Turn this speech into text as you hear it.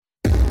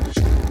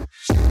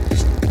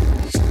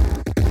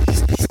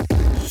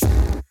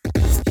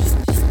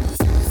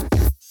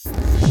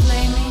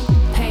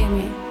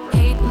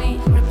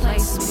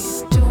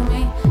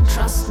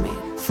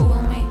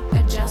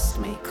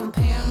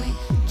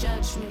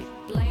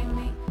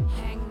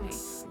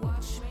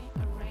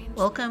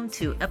Welcome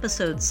to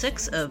episode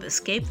 6 of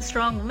Escape the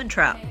Strong Woman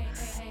Trap.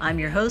 I'm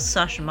your host,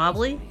 Sasha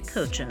Mobley,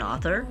 coach and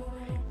author,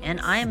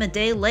 and I am a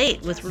day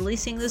late with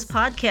releasing this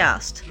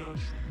podcast.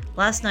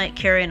 Last night,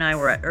 Carrie and I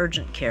were at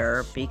urgent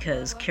care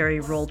because Carrie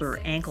rolled her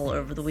ankle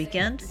over the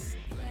weekend,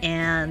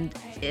 and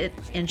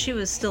she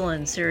was still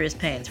in serious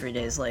pain 3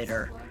 days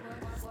later.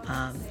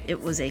 It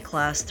was a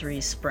class 3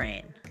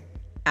 sprain.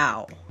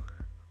 Ow.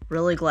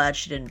 Really glad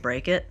she didn't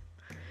break it.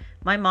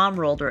 My mom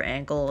rolled her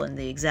ankle in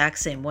the exact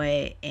same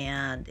way,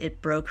 and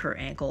it broke her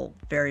ankle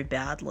very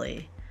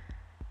badly.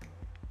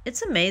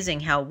 It's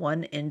amazing how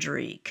one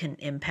injury can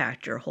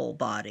impact your whole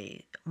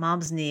body.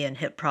 Mom's knee and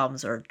hip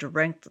problems are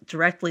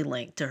directly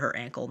linked to her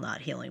ankle not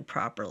healing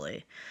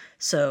properly.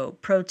 So,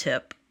 pro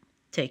tip,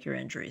 take your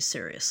injuries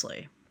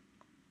seriously.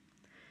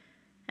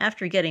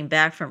 After getting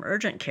back from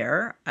urgent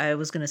care, I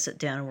was going to sit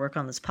down and work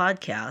on this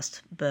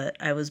podcast, but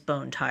I was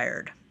bone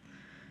tired.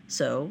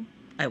 So,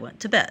 I went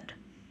to bed.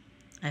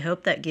 I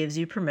hope that gives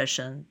you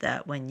permission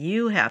that when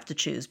you have to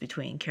choose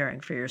between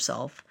caring for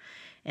yourself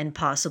and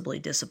possibly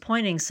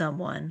disappointing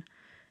someone,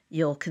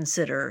 you'll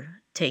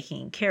consider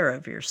taking care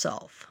of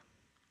yourself.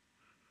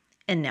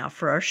 And now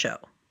for our show.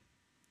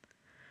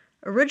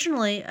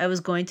 Originally, I was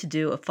going to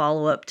do a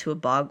follow-up to a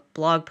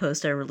blog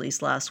post I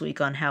released last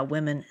week on how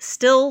women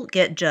still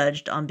get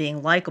judged on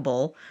being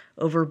likable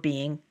over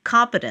being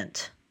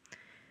competent.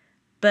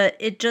 But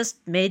it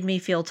just made me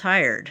feel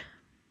tired.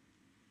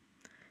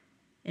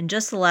 In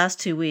just the last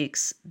 2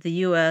 weeks, the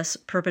U.S.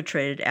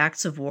 perpetrated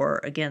acts of war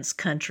against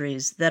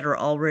countries that are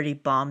already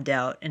bombed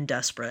out and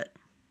desperate.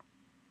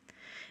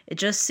 It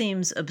just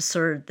seems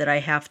absurd that I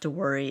have to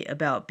worry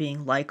about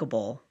being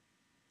likable.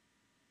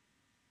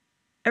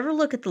 Ever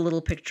look at the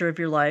little picture of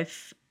your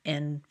life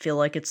and feel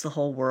like it's the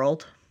whole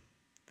world?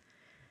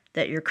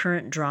 That your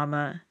current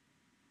drama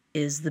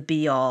is the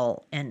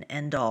be-all and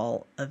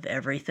end-all of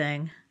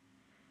everything?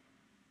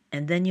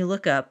 And then you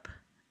look up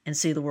and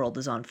see the world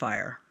is on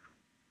fire.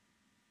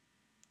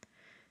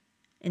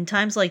 In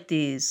times like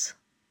these,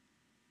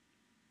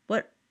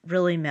 what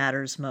really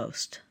matters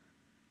most?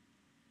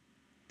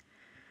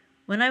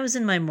 When I was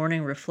in my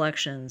morning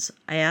reflections,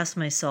 I asked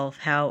myself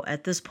how,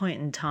 at this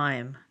point in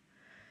time,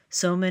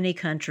 so many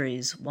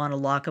countries want to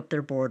lock up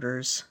their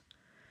borders,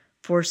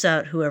 force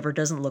out whoever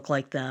doesn't look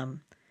like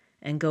them,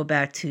 and go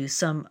back to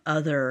some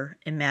other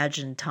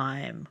imagined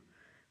time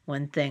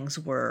when things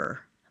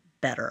were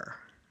better.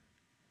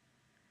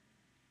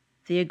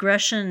 The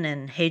aggression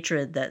and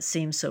hatred that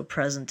seems so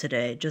present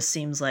today just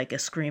seems like a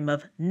scream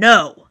of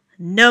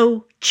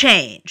no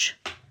change.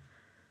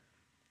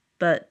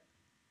 But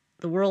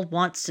the world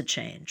wants to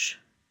change.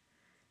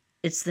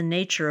 It's the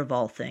nature of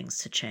all things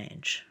to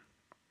change.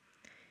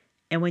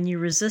 And when you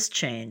resist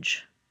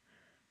change,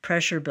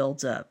 pressure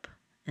builds up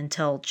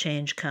until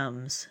change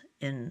comes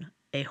in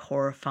a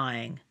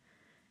horrifying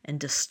and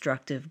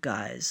destructive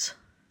guise.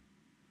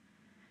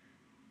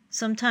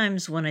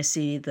 Sometimes when I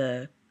see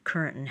the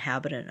current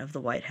inhabitant of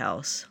the White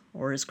House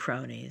or his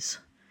cronies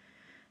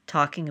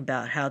talking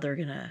about how they're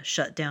going to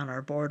shut down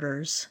our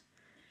borders,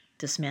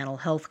 dismantle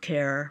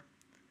healthcare,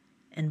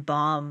 and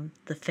bomb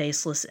the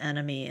faceless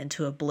enemy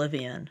into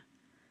oblivion,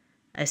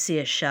 I see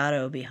a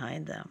shadow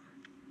behind them.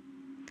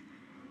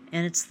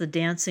 And it's the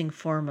dancing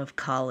form of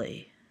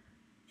Kali,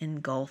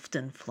 engulfed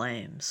in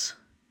flames,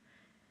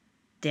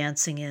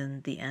 dancing in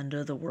the end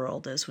of the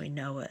world as we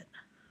know it.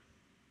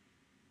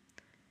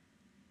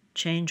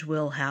 Change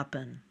will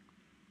happen.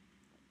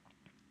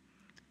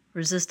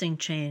 Resisting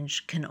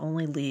change can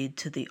only lead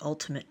to the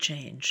ultimate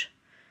change,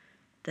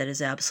 that is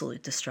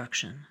absolute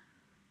destruction.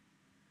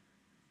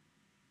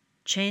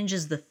 Change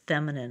is the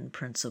feminine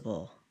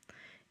principle.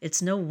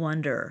 It's no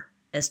wonder,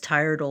 as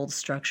tired old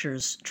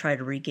structures try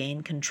to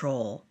regain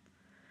control,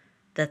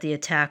 that the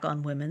attack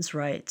on women's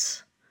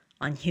rights,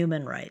 on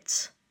human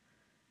rights,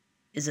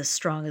 is as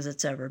strong as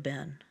it's ever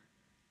been.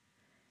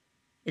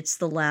 It's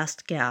the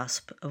last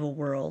gasp of a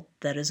world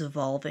that is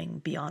evolving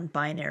beyond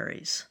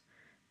binaries,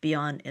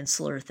 beyond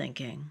insular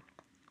thinking,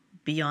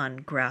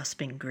 beyond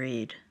grasping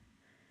greed,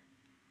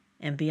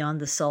 and beyond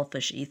the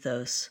selfish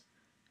ethos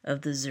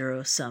of the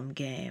zero-sum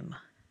game,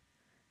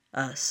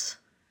 us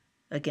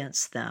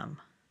against them.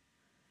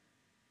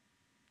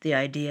 The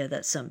idea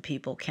that some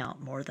people count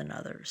more than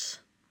others,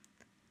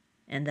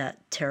 and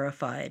that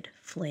terrified,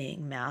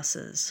 fleeing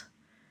masses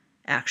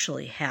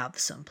actually have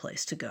some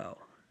place to go.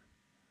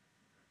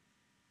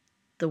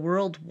 The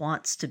world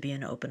wants to be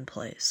an open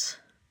place.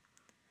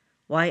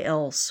 Why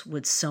else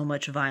would so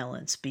much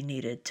violence be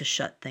needed to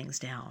shut things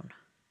down?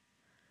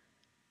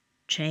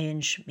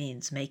 Change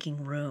means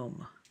making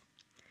room.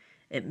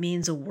 It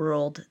means a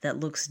world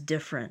that looks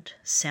different,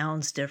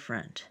 sounds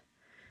different,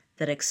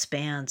 that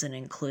expands and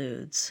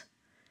includes,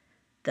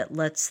 that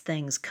lets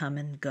things come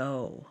and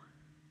go.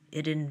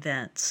 It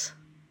invents.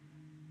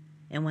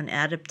 And when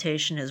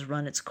adaptation has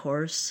run its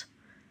course,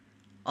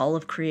 all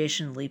of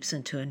creation leaps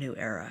into a new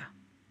era.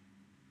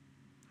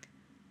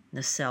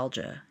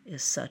 Nostalgia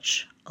is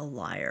such a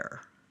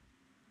liar.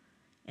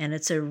 And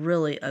it's a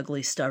really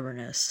ugly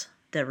stubbornness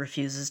that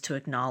refuses to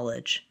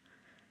acknowledge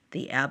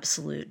the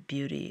absolute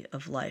beauty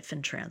of life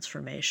and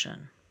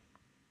transformation.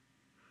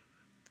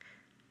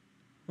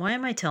 Why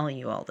am I telling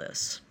you all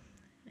this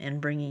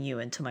and bringing you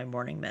into my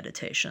morning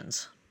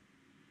meditations?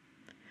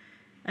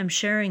 I'm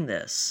sharing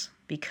this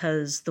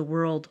because the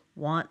world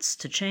wants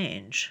to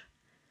change,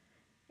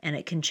 and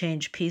it can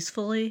change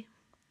peacefully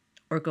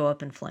or go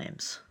up in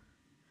flames.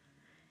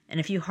 And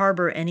if you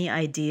harbor any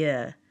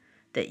idea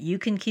that you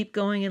can keep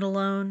going it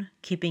alone,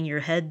 keeping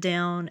your head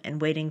down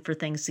and waiting for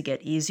things to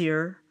get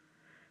easier,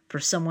 for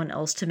someone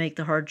else to make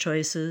the hard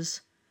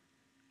choices,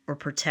 or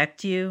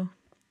protect you,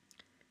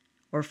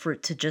 or for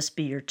it to just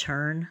be your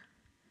turn,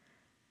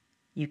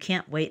 you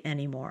can't wait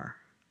anymore.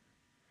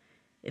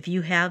 If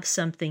you have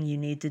something you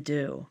need to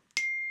do,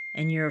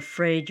 and you're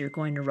afraid you're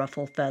going to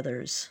ruffle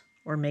feathers,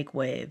 or make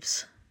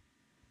waves,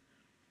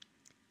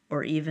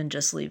 or even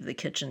just leave the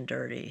kitchen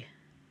dirty,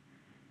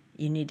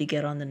 you need to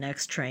get on the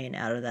next train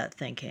out of that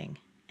thinking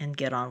and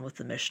get on with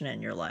the mission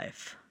in your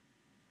life.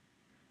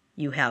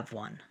 You have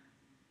one.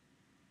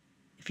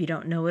 If you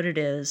don't know what it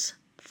is,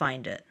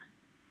 find it.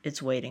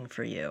 It's waiting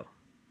for you.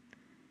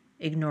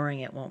 Ignoring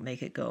it won't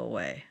make it go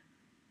away.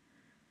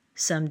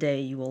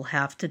 Someday you will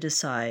have to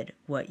decide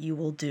what you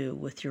will do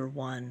with your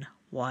one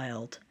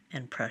wild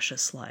and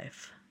precious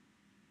life.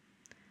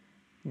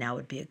 Now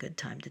would be a good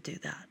time to do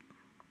that.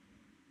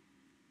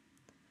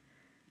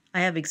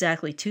 I have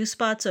exactly 2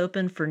 spots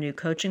open for new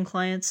coaching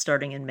clients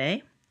starting in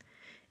May.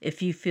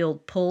 If you feel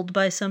pulled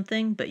by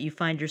something, but you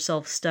find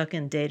yourself stuck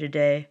in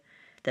day-to-day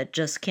that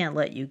just can't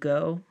let you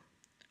go,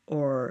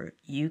 or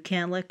you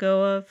can't let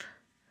go of,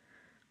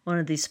 one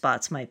of these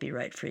spots might be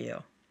right for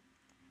you.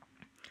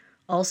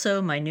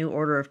 Also, my new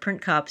order of print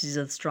copies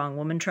of The Strong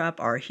Woman Trap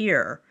are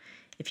here.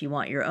 If you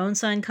want your own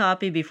signed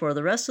copy before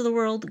the rest of the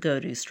world, go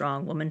to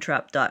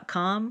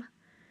strongwomantrap.com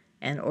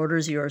and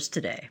order's yours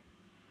today.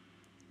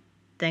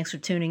 Thanks for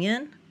tuning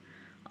in.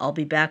 I'll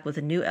be back with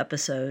a new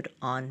episode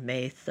on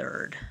May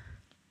 3rd.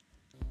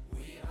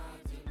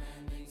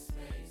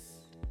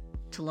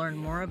 To learn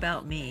more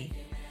about me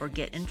or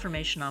get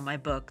information on my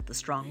book, The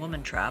Strong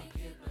Woman Trap,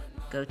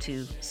 go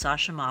to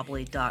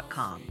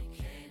sashamobley.com.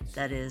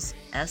 That is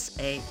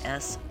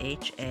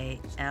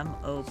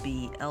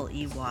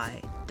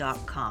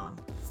SASHAMOBLEY.com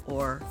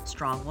or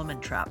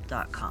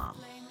strongwomantrap.com.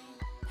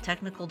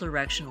 Technical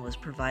direction was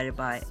provided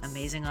by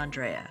Amazing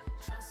Andrea.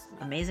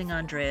 Amazing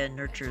Andrea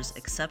nurtures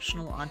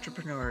exceptional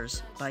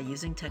entrepreneurs by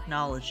using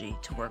technology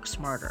to work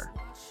smarter.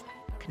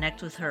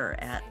 Connect with her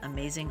at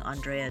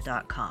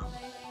amazingandrea.com.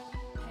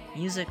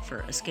 Music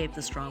for Escape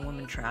the Strong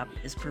Woman Trap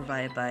is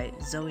provided by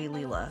Zoe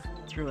Leela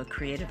through a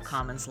Creative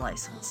Commons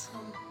license.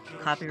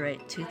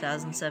 Copyright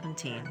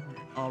 2017,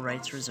 all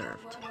rights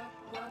reserved.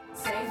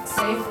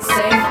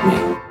 Save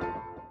me.